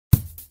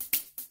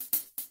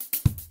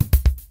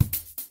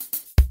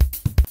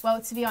Well,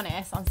 to be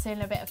honest, I'm still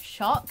in a bit of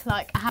shock.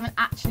 Like, I haven't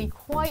actually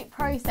quite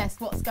processed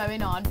what's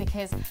going on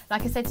because,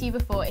 like I said to you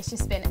before, it's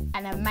just been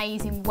an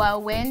amazing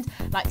whirlwind.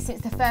 Like,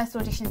 since the first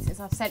audition, since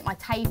I've sent my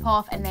tape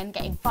off and then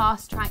getting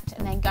fast-tracked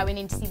and then going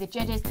in to see the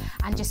judges,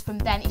 and just from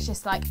then, it's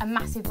just like a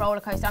massive roller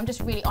coaster. I'm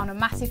just really on a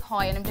massive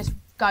high and I'm just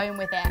going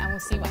with it, and we'll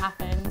see what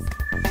happens.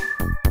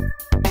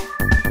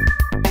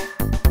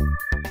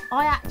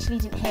 I actually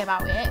didn't hear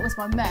about it. It was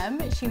my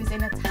mum. She was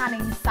in a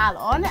tanning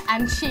salon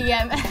and she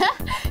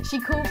she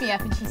called me up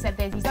and she said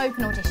there's these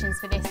open auditions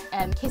for this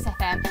Kiss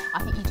FM.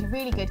 I think you do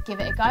really good, give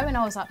it a go. And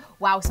I was like,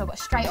 wow. So I got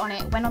straight on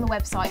it, went on the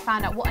website,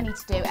 found out what I need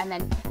to do, and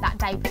then that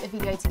day put the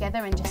video together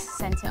and just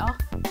sent it off.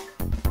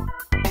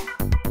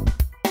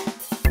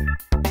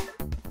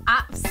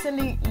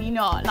 Absolutely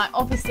not. Like,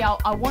 obviously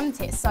I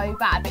want it so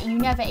bad, but you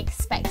never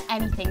expect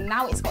anything.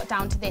 Now it's got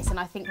down to this and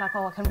I think like,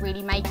 oh, I can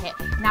really make it.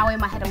 Now in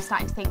my head I'm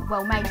starting to think,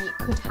 well, maybe it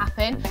could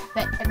happen.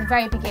 But at the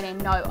very beginning,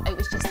 no, it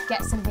was just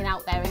get something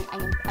out there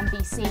and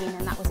be seen,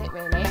 and that was it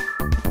really.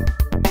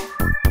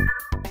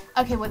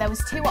 Okay, well, there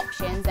was two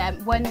options.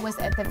 One was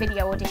at the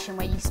video audition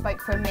where you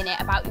spoke for a minute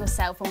about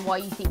yourself and why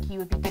you think you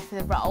would be good for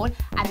the role,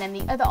 and then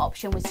the other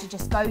option was to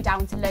just go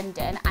down to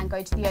London and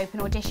go to the open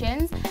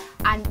auditions,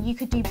 and you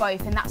could do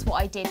both, and that's what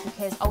I did,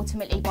 because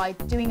ultimately by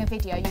doing a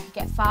video you could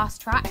get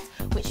fast-tracked,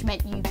 which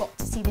meant you got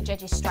to see the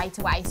judges straight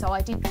away. So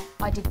I did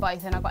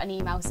both, and I got an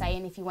email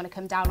saying if you want to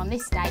come down on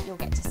this date you'll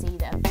get to see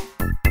them.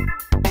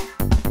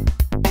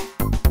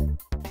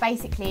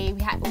 Basically,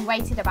 we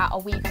waited about a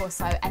week or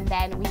so, and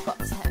then we got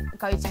to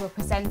go to a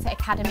presenter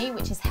academy,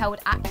 which is held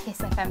at Kiss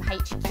FM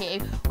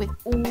HQ with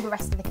all the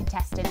rest of the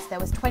contestants. There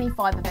was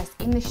 25 of us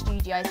in the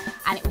studios,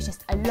 and it was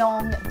just a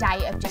long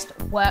day of just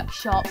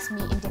workshops,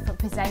 meeting different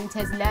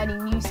presenters,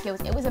 learning new skills.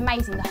 It was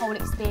amazing, the whole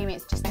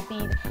experience, just to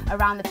be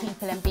around the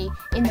people and be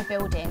in the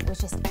building was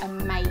just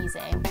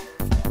amazing.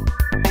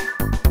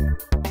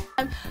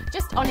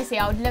 Just honestly,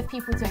 I would love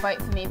people to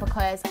vote for me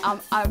because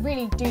I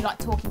really do like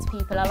talking to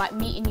people. I like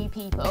meeting new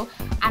people,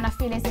 and I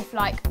feel as if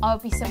like I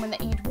would be someone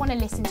that you'd want to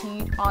listen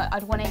to.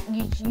 I'd want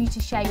you to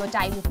share your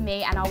day with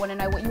me, and I want to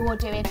know what you're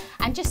doing,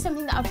 and just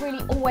something that I've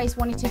really always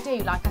wanted to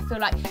do. Like, I feel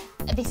like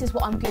this is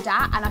what I'm good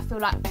at, and I feel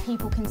like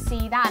people can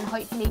see that, and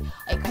hopefully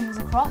it comes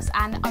across,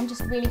 and I'm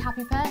just a really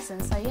happy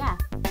person, so yeah.